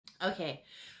Okay,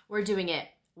 we're doing it.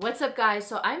 What's up, guys?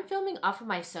 So I'm filming off of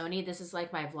my Sony. This is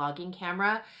like my vlogging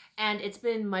camera, and it's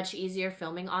been much easier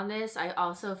filming on this. I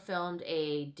also filmed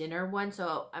a dinner one,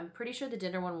 so I'm pretty sure the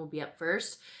dinner one will be up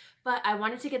first. But I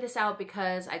wanted to get this out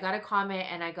because I got a comment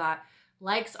and I got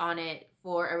likes on it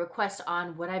for a request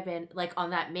on what I've been like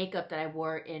on that makeup that I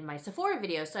wore in my Sephora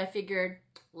video. So I figured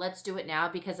let's do it now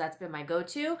because that's been my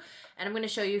go-to, and I'm going to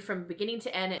show you from beginning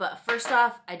to end. But first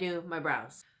off, I do my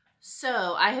brows.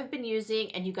 So I have been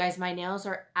using, and you guys, my nails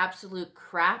are absolute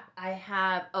crap. I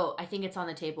think it's on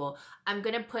the table. I'm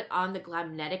going to put on the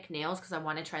Glamnetic nails because I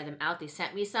want to try them out. They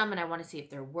sent me some and I want to see if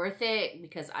they're worth it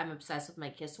because I'm obsessed with my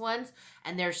Kiss ones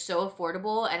and they're so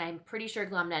affordable, and I'm pretty sure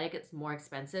Glamnetic is more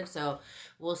expensive, so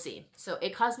we'll see. So a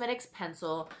cosmetics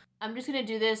pencil. I'm just going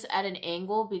to do this at an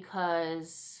angle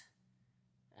because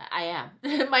I am.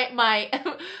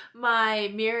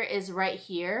 my mirror is right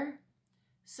here.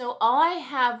 So all I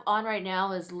have on right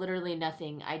now is literally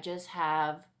nothing. I just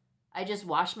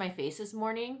washed my face this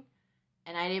morning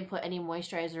and I didn't put any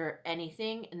moisturizer or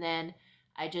anything. And then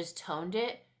I just toned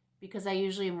it because I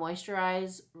usually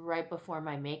moisturize right before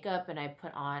my makeup and I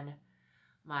put on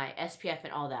my SPF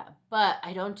and all that. But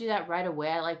I don't do that right away.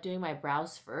 I like doing my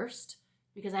brows first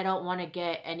because I don't want to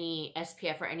get any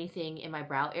SPF or anything in my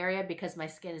brow area because my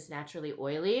skin is naturally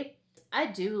oily. I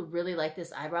do really like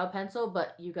this eyebrow pencil,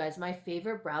 but you guys, my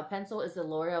favorite brow pencil is the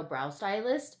L'Oreal Brow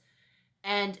Stylist.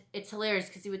 And it's hilarious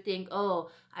because you would think, oh,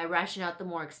 I ration out the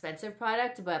more expensive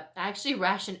product, but I actually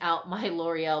ration out my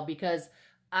L'Oreal because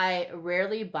I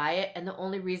rarely buy it. And the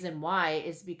only reason why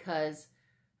is because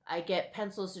I get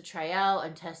pencils to try out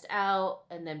and test out,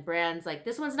 and then brands like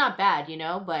this one's not bad, you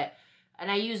know,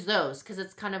 and I use those because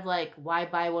it's kind of like, why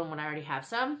buy one when I already have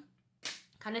some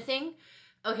kind of thing.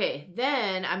 Okay,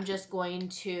 then I'm just going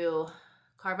to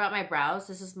carve out my brows.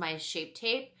 This is my Shape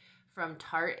Tape from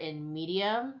Tarte in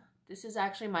medium. This is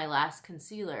actually my last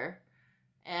concealer.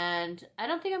 And I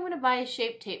don't think I'm going to buy a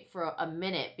Shape Tape for a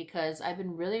minute because I've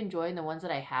been really enjoying the ones that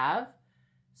I have.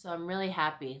 So I'm really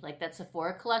happy. Like that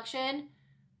Sephora collection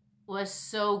was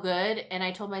so good. And I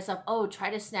told myself, oh,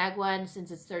 try to snag one since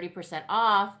it's 30%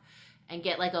 off and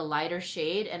get like a lighter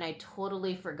shade, and I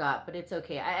totally forgot, but it's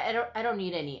okay. I don't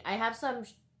need any. I have some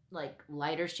like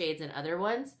lighter shades and other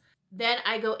ones. Then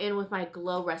I go in with my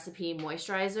Glow Recipe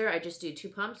moisturizer. I just do 2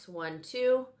 pumps, 1,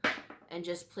 2, and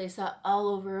just place that all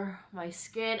over my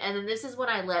skin. And then this is when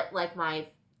I let like my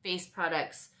face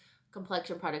products,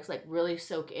 complexion products like really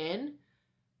soak in.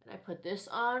 And I put this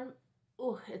on.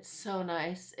 Oh, it's so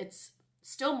nice. It's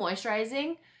still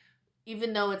moisturizing,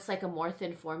 even though it's like a more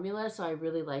thin formula, so I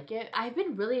really like it. I've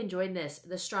been really enjoying this.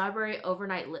 The Strawberry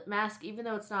Overnight Lip Mask, even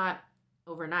though it's not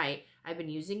overnight, I've been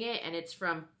using it, and it's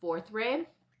from Fourth Ray.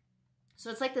 So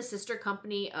it's like the sister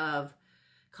company of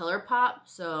ColourPop.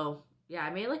 So yeah, I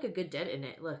made like a good dent in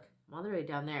it. Look, I'm all the way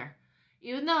down there.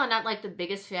 Even though I'm not like the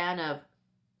biggest fan of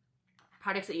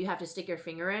products that you have to stick your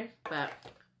finger in, but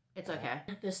it's okay.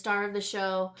 The star of the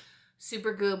show,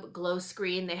 Supergoop Glow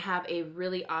Screen. They have a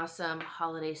really awesome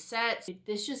holiday set.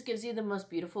 This just gives you the most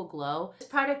beautiful glow. This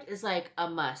product is like a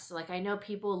must. Like I know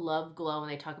people love glow when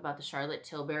they talk about the Charlotte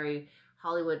Tilbury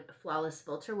Hollywood Flawless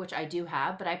Filter, which I do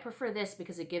have, but I prefer this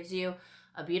because it gives you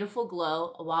a beautiful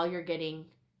glow while you're getting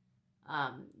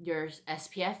your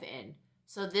SPF in.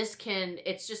 So this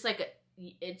it's just like,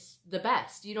 it's the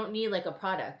best. You don't need like a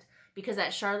product because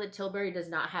that Charlotte Tilbury does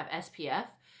not have SPF.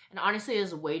 And honestly, it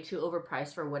is way too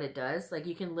overpriced for what it does. Like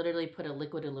you can literally put a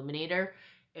liquid illuminator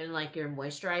in like your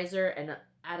moisturizer and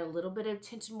add a little bit of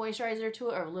tinted moisturizer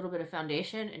to it or a little bit of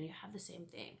foundation, and you have the same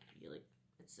thing.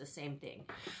 It's the same thing.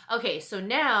 Okay, so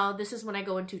now this is when I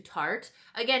go into Tarte.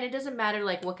 Again, it doesn't matter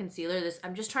like what concealer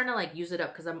I'm just trying to like use it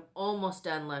up because I'm almost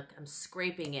done. Look, I'm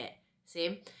scraping it.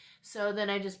 See? So then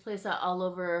I just place that all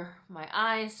over my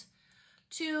eyes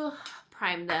to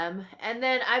prime them. And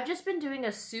then I've just been doing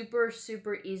a super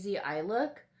easy eye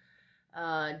look.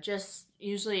 Just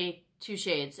usually 2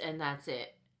 shades and that's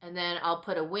it. And then I'll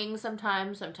put a wing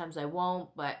sometimes I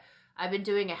won't, but I've been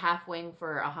doing a half wing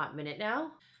for a hot minute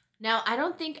now. Now, I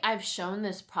don't think I've shown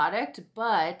this product,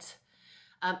 but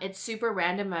it's super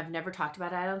random. I've never talked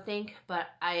about it, I don't think, but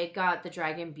I got the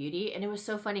Dragon Beauty, and it was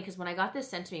so funny because when I got this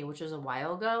sent to me, which was a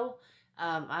while ago,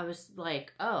 I was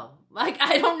like, oh, like,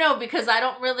 I don't know, because I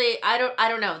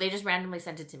don't know. They just randomly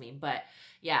sent it to me. But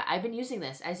yeah, I've been using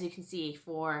this, as you can see,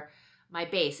 for my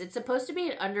base. It's supposed to be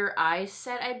an under eye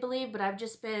set, I believe, but I've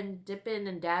just been dipping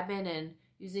and dabbing and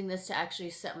using this to actually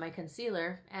set my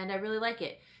concealer, and I really like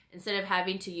it. Instead of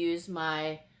having to use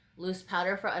my loose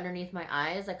powder for underneath my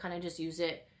eyes, I kind of just use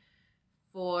it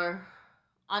for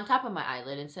on top of my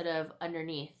eyelid instead of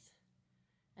underneath.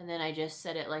 And then I just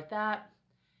set it like that.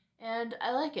 and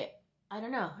I like it. I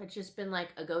don't know, it's just been like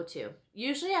a go-to.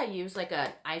 Usually I use like an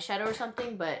eyeshadow or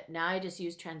something, but now I just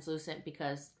use translucent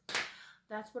because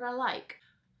that's what I like.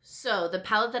 So the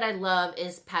palette that I love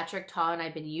is Patrick Ta, and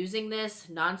I've been using this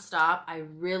nonstop. I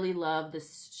really love the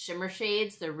shimmer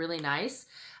shades. They're really nice.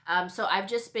 So I've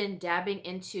just been dabbing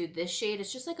into this shade.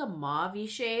 It's just like a mauve-y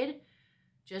shade,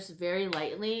 just very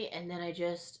lightly. And then I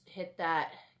just hit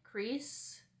that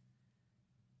crease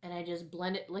and I just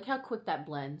blend it. Look how quick that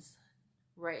blends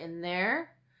right in there.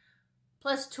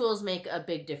 Plus tools make a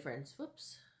big difference.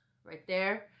 Whoops, right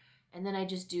there. And then I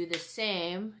just do the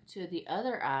same to the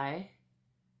other eye.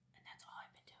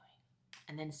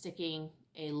 And then sticking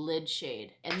a lid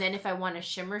shade. And then if I want a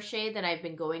shimmer shade, then I've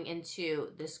been going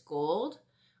into this gold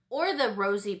or the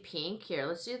rosy pink. Here,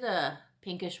 let's do the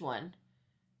pinkish one.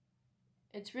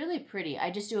 It's really pretty.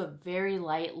 I just do a very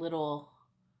light little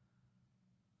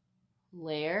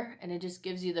layer and it just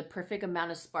gives you the perfect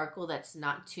amount of sparkle that's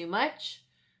not too much,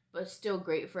 but still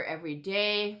great for every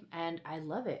day. And I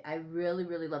love it. I really,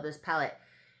 really love this palette.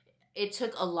 It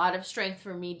took a lot of strength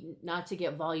for me not to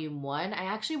get volume 1. I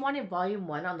actually wanted volume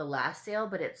 1 on the last sale,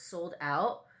 but it sold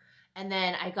out. And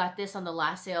then I got this on the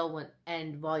last sale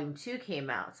and volume 2 came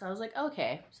out. So I was like,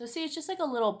 okay. So see, it's just like a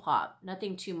little pop.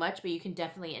 Nothing too much, but you can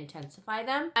definitely intensify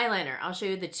them. Eyeliner. I'll show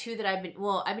you the 2 that I've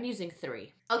been using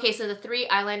 3. Okay, so the 3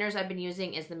 eyeliners I've been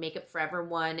using is the Makeup Forever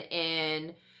one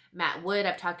in Matte Wood.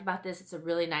 I've talked about this. It's a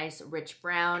really nice rich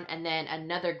brown. And then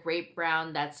another grape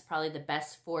brown that's probably the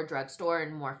best for drugstore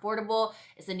and more affordable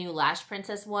is the new Lash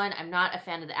Princess one. I'm not a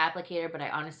fan of the applicator, but I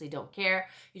honestly don't care.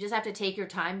 You just have to take your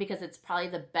time because it's probably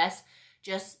the best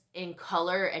just in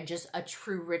color and just a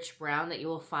true rich brown that you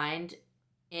will find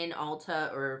in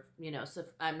Ulta or, you know,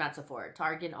 I'm not Sephora,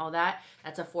 Target, all that.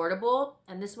 That's affordable.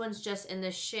 And this one's just in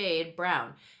the shade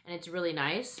brown and it's really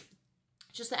nice.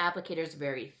 Just the applicator is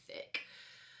very thick.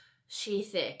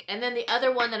 Thick. And then the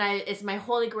other one that is my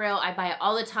holy grail. I buy it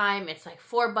all the time. It's like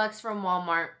 $4 from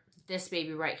Walmart. This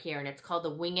baby right here. And it's called the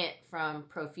Wing It from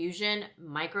Profusion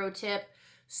Micro Tip.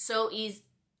 So easy.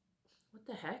 What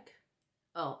the heck?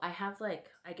 Oh, I have like,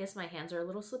 I guess my hands are a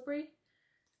little slippery.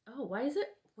 Oh, why is it?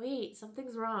 Wait,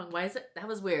 something's wrong. Why is it? That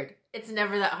was weird. It's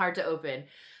never that hard to open.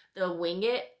 The Wing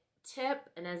It tip.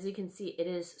 And as you can see, it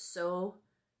is so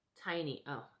tiny.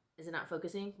 Oh, is it not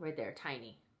focusing? Right there,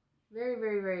 tiny. Very,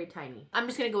 very, very tiny. I'm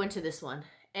just gonna go into this one.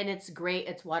 And it's great,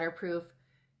 it's waterproof.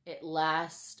 It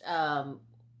lasts,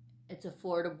 it's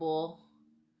affordable.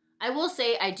 I will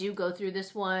say I do go through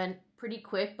this one pretty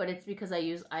quick, but it's because I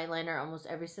use eyeliner almost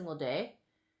every single day.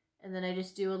 And then I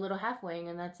just do a little half wing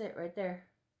and that's it right there.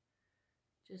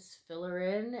 Just fill her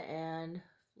in and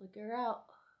flick her out.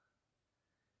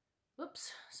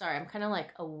 Whoops, sorry, I'm kind of like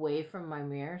away from my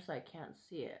mirror so I can't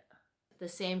see it. The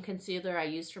same concealer I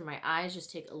used for my eyes,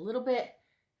 just take a little bit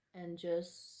and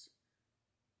just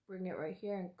bring it right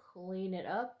here and clean it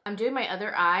up. I'm doing my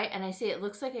other eye and I see it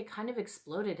looks like it kind of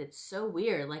exploded. It's so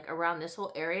weird. Like around this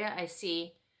whole area, I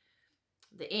see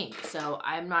the ink. So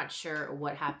I'm not sure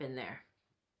what happened there.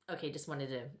 Okay, just wanted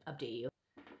to update you.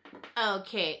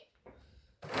 Okay.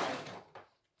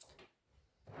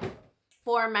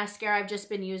 For mascara, I've just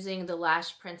been using the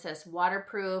Lash Princess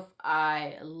Waterproof.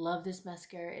 I love this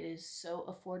mascara. It is so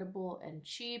affordable and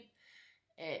cheap.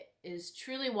 It is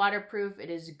truly waterproof. It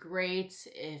is great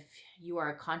if you are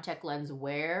a contact lens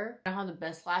wearer. I don't have the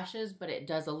best lashes, but it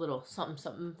does a little something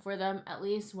something for them, at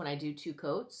least when I do 2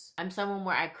 coats. I'm someone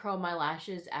where I curl my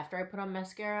lashes after I put on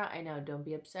mascara. I know, don't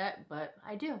be upset, but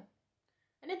I do.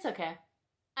 And it's okay.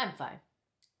 I'm fine.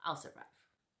 I'll survive.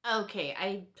 Okay,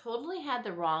 I totally had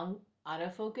the wrong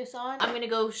autofocus on. I'm gonna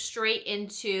go straight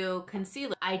into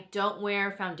concealer. I don't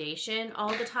wear foundation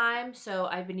all the time, so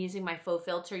I've been using my faux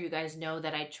filter. You guys know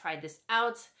that I tried this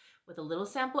out with a little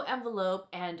sample envelope,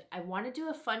 and I want to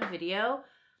do a fun video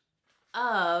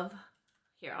of,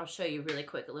 here, I'll show you really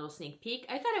quick, a little sneak peek.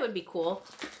 I thought it would be cool.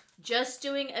 Just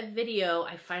doing a video,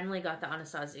 I finally got the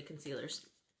Anastasia concealers,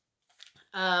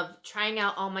 of trying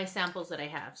out all my samples that I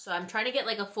have. So I'm trying to get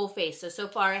like a full face. So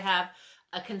far I have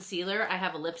a concealer, I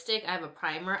have a lipstick, I have a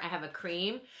primer, I have a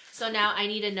cream. So now I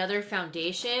need another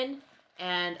foundation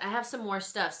and I have some more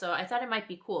stuff. So I thought it might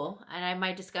be cool and I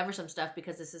might discover some stuff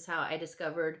because this is how I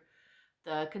discovered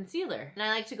the concealer. And I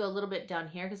like to go a little bit down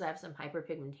here because I have some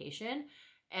hyperpigmentation.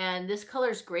 And this color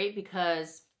is great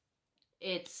because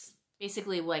it's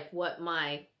basically like what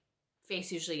my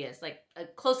face usually is, like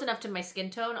close enough to my skin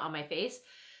tone on my face.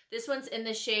 This one's in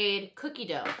the shade Cookie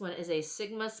Dough. This one is a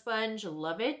Sigma sponge,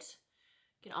 love it.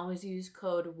 You can always use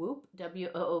code WOOP,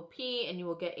 W-O-O-P, and you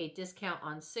will get a discount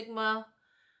on Sigma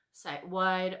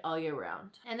site-wide all year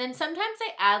round. And then sometimes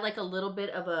I add like a little bit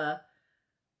of a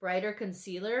brighter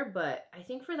concealer, but I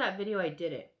think for that video I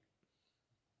didn't.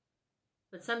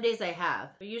 But some days I have.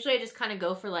 But usually I just kind of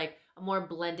go for like a more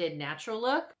blended natural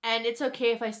look. And it's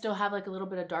okay if I still have like a little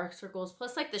bit of dark circles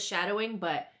plus like the shadowing,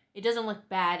 but it doesn't look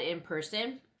bad in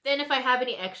person. Then if I have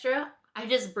any extra, I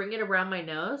just bring it around my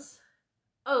nose.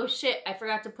 Oh shit, I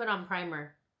forgot to put on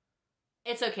primer.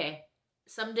 It's okay.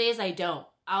 Some days I don't.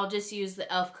 I'll just use the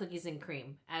e.l.f. Cookies and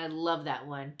Cream. And I love that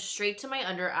one. Straight to my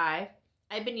under eye.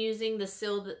 I've been using the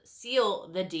Seal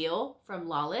the Deal from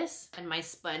Lawless and my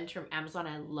sponge from Amazon.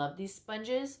 I love these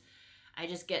sponges. I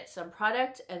just get some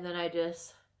product and then I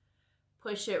just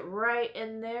push it right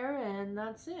in there and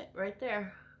that's it right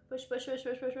there. Push, push, push,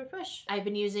 push, push, push, push. I've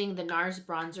been using the NARS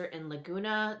bronzer in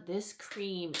Laguna. This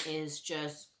cream is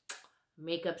just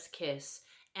makeup's kiss.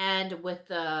 And with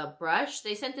the brush,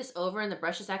 they sent this over and the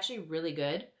brush is actually really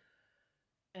good.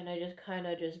 And I just kind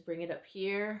of just bring it up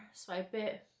here, swipe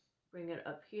it, bring it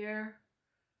up here,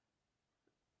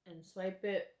 and swipe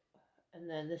it. And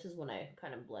then this is when I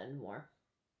kind of blend more.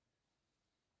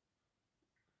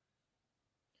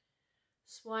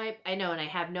 Swipe. I know, and I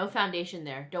have no foundation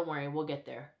there. Don't worry, we'll get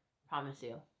there. Promise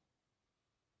you.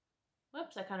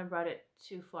 Whoops, I kind of brought it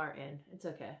too far in. It's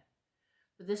okay.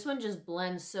 But this one just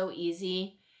blends so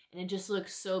easy, and it just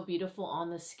looks so beautiful on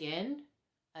the skin.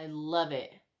 I love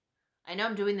it. I know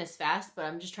I'm doing this fast, but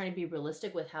I'm just trying to be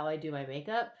realistic with how I do my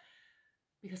makeup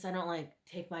because I don't like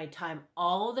take my time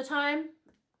all the time.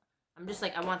 I'm just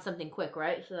like, I want something quick,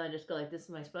 right? So I just go like this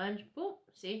with my sponge. Boop.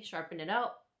 See? Sharpen it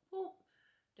out. Boop.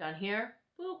 Down here.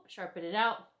 Boop. Sharpen it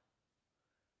out.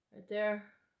 Right there.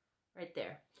 Right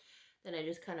there. Then I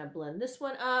just kind of blend this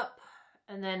one up.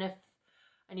 And then if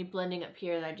I need blending up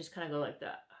here, then I just kind of go like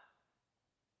that.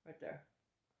 Right there.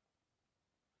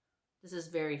 This is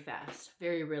very fast,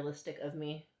 very realistic of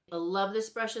me. I love this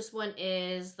brush. This one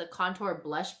is the Contour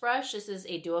Blush Brush. This is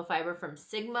a duo fiber from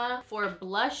Sigma. For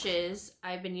blushes,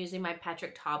 I've been using my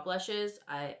Patrick Ta blushes.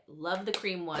 I love the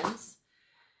cream ones.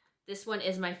 This one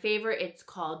is my favorite. It's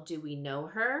called Do We Know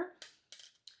Her?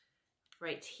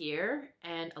 Right here.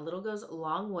 And a little goes a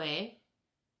long way.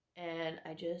 And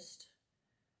I just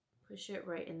push it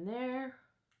right in there.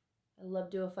 I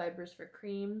love duo fibers for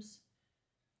creams.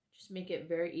 Just make it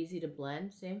very easy to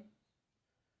blend, see?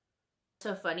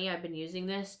 So funny, I've been using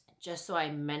this just so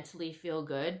I mentally feel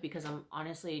good because I'm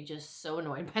honestly just so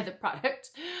annoyed by the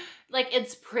product. Like,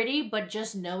 it's pretty, but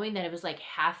just knowing that it was like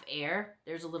half air,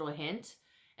 there's a little hint.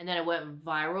 And then it went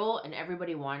viral and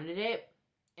everybody wanted it.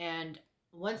 And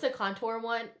once the contour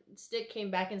one stick came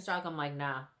back in stock, I'm like,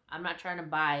 nah, I'm not trying to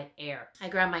buy air. I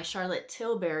grabbed my Charlotte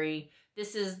Tilbury.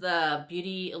 This is the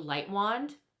Beauty Light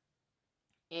Wand.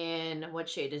 And what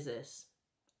shade is this?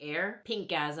 Air,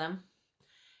 Pinkgasm.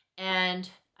 And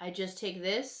I just take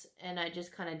this and I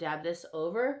just kind of dab this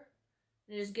over.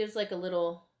 It just gives like a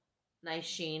little nice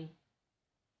sheen.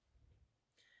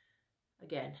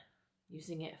 Again,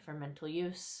 using it for mental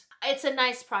use. It's a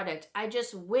nice product. I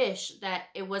just wish that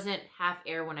it wasn't half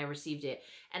air when I received it.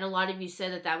 And a lot of you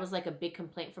said that that was like a big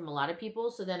complaint from a lot of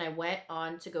people. So then I went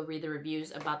on to go read the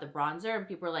reviews about the bronzer and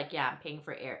people were like, yeah, I'm paying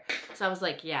for air. So I was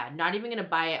like, yeah, not even gonna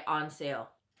buy it on sale.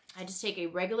 I just take a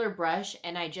regular brush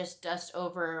and I just dust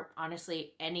over,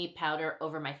 honestly, any powder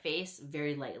over my face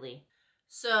very lightly.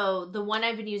 So the one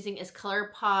I've been using is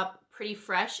ColourPop Pretty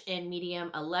Fresh in medium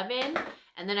 11.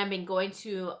 And then I've been going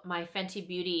to my Fenty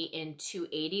Beauty in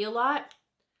 280 a lot.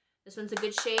 This one's a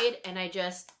good shade. And I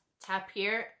just tap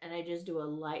here and I just do a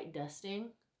light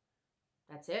dusting.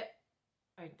 That's it.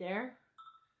 Right there.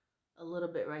 A little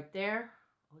bit right there.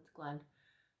 Oh, it's Glenn.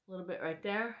 A little bit right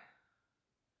there.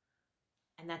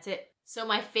 And that's it. So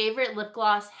my favorite lip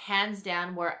gloss, hands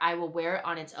down, where I will wear it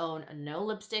on its own, no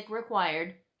lipstick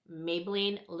required,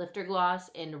 Maybelline Lifter Gloss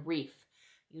in Reef.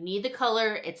 You need the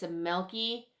color. It's a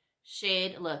milky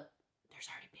shade. Look, there's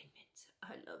already pigment.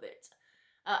 I love it.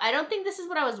 I don't think this is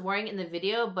what I was wearing in the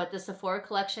video, but the Sephora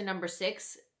collection number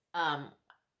 6, I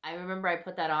remember I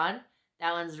put that on.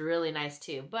 That one's really nice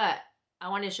too. But I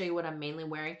want to show you what I'm mainly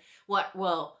wearing. What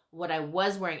I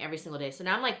was wearing every single day. So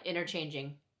now I'm like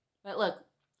interchanging. But look,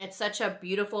 it's such a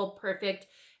beautiful, perfect,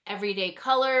 everyday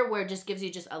color where it just gives you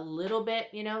just a little bit,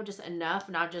 you know, just enough,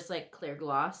 not just like clear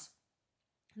gloss.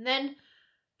 And then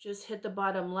just hit the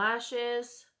bottom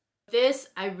lashes. This,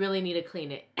 I really need to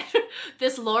clean it.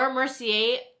 This Laura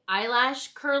Mercier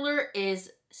eyelash curler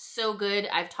is so good.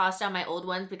 I've tossed out my old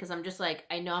ones because I'm just like,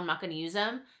 I know I'm not going to use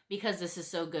them because this is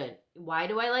so good. Why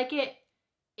do I like it?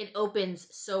 It opens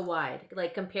so wide.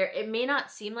 Like it may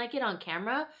not seem like it on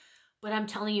camera, but I'm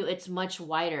telling you, it's much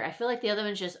wider. I feel like the other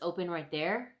one's just open right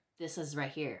there. This is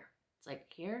right here. It's like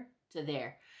here to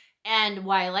there. And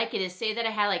why I like it is, say that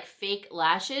I had like fake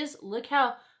lashes. Look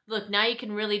how Look, now you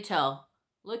can really tell.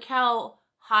 Look how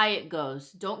high it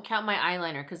goes. Don't count my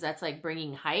eyeliner because that's like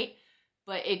bringing height,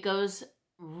 but it goes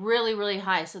really, really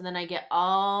high. So then I get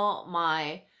all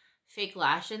my fake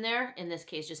lash in there. In this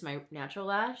case, just my natural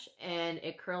lash, and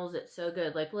it curls it so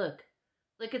good. Like, look.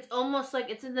 Like, it's almost like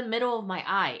it's in the middle of my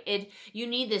eye. You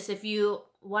need this if you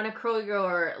want to curl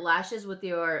your lashes with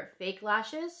your fake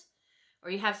lashes,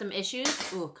 or you have some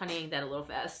issues. Ooh, kind of yanked that a little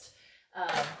fast.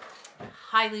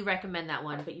 Highly recommend that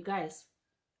one. But you guys,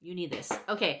 you need this.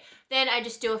 Okay, then I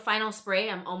just do a final spray.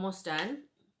 I'm almost done.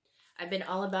 I've been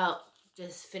all about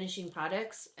just finishing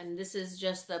products, and this is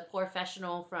just the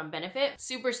Professional from Benefit.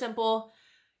 Super simple.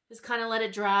 Just kind of let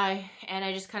it dry, and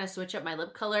I just kind of switch up my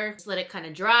lip color. Just let it kind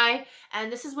of dry, and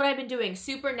this is what I've been doing.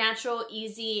 Super natural,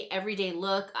 easy, everyday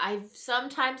look. I've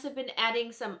sometimes have been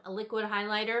adding some liquid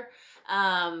highlighter,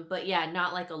 but yeah,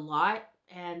 not like a lot,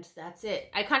 and that's it.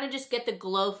 I kind of just get the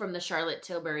glow from the Charlotte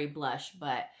Tilbury blush,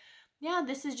 but yeah,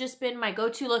 this has just been my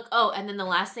go-to look. Oh, and then the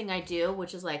last thing I do,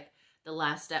 which is like the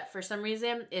last step for some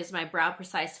reason, is my Brow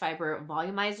Precise Fiber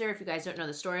Volumizer. If you guys don't know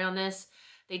the story on this,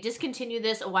 they discontinued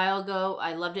this a while ago.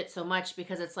 I loved it so much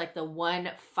because it's like the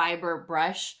one fiber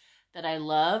brush that I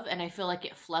love, and I feel like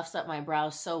it fluffs up my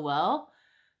brows so well.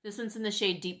 This one's in the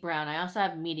shade Deep Brown. I also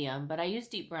have medium, but I use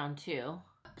Deep Brown too.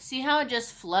 See how it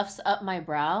just fluffs up my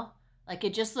brow? Like,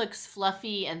 it just looks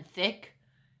fluffy and thick,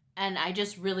 and I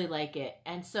just really like it.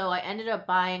 And so I ended up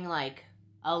buying like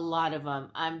a lot of them.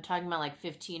 I'm talking about like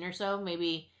 15 or so,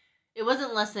 maybe. It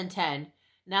wasn't less than 10.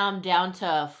 Now I'm down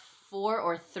to 4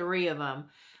 or 3 of them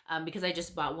because I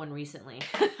just bought one recently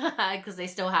because they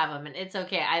still have them, and it's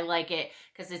okay. I like it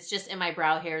because it's just in my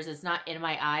brow hairs. It's not in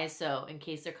my eyes, so in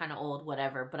case they're kind of old,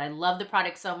 whatever. But I love the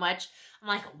product so much. I'm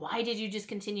like, why did you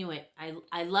discontinue it?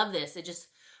 I love this. It just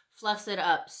fluffs it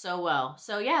up so well.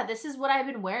 So yeah, this is what I've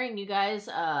been wearing, you guys.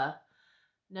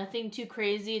 Nothing too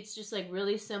crazy. It's just like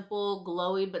really simple,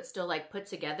 glowy, but still like put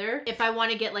together. If I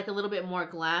want to get like a little bit more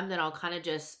glam, then I'll kind of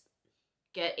just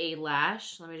get a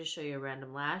lash. Let me just show you a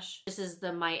random lash. This is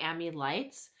the Miami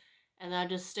Lights, and I'll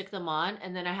just stick them on,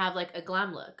 and then I have like a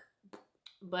glam look.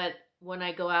 But when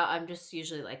I go out, I'm just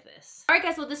usually like this. All right,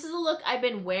 guys, well, this is the look I've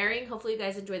been wearing. Hopefully you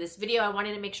guys enjoyed this video. I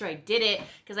wanted to make sure I did it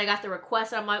because I got the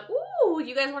request. I'm like, ooh,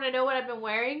 you guys want to know what I've been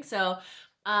wearing? So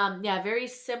yeah, very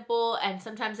simple, and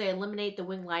sometimes I eliminate the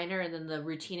wing liner, and then the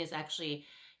routine is actually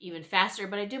even faster,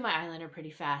 but I do my eyeliner pretty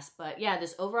fast. But yeah,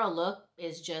 this overall look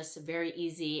is just very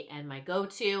easy and my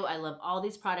go-to. I love all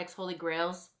these products, holy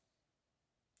grails.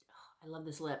 Oh, I love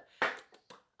this lip.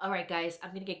 All right, guys,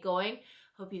 I'm gonna get going.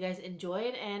 Hope you guys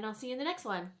enjoyed, and I'll see you in the next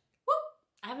one. Woo!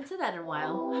 I haven't said that in a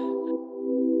while.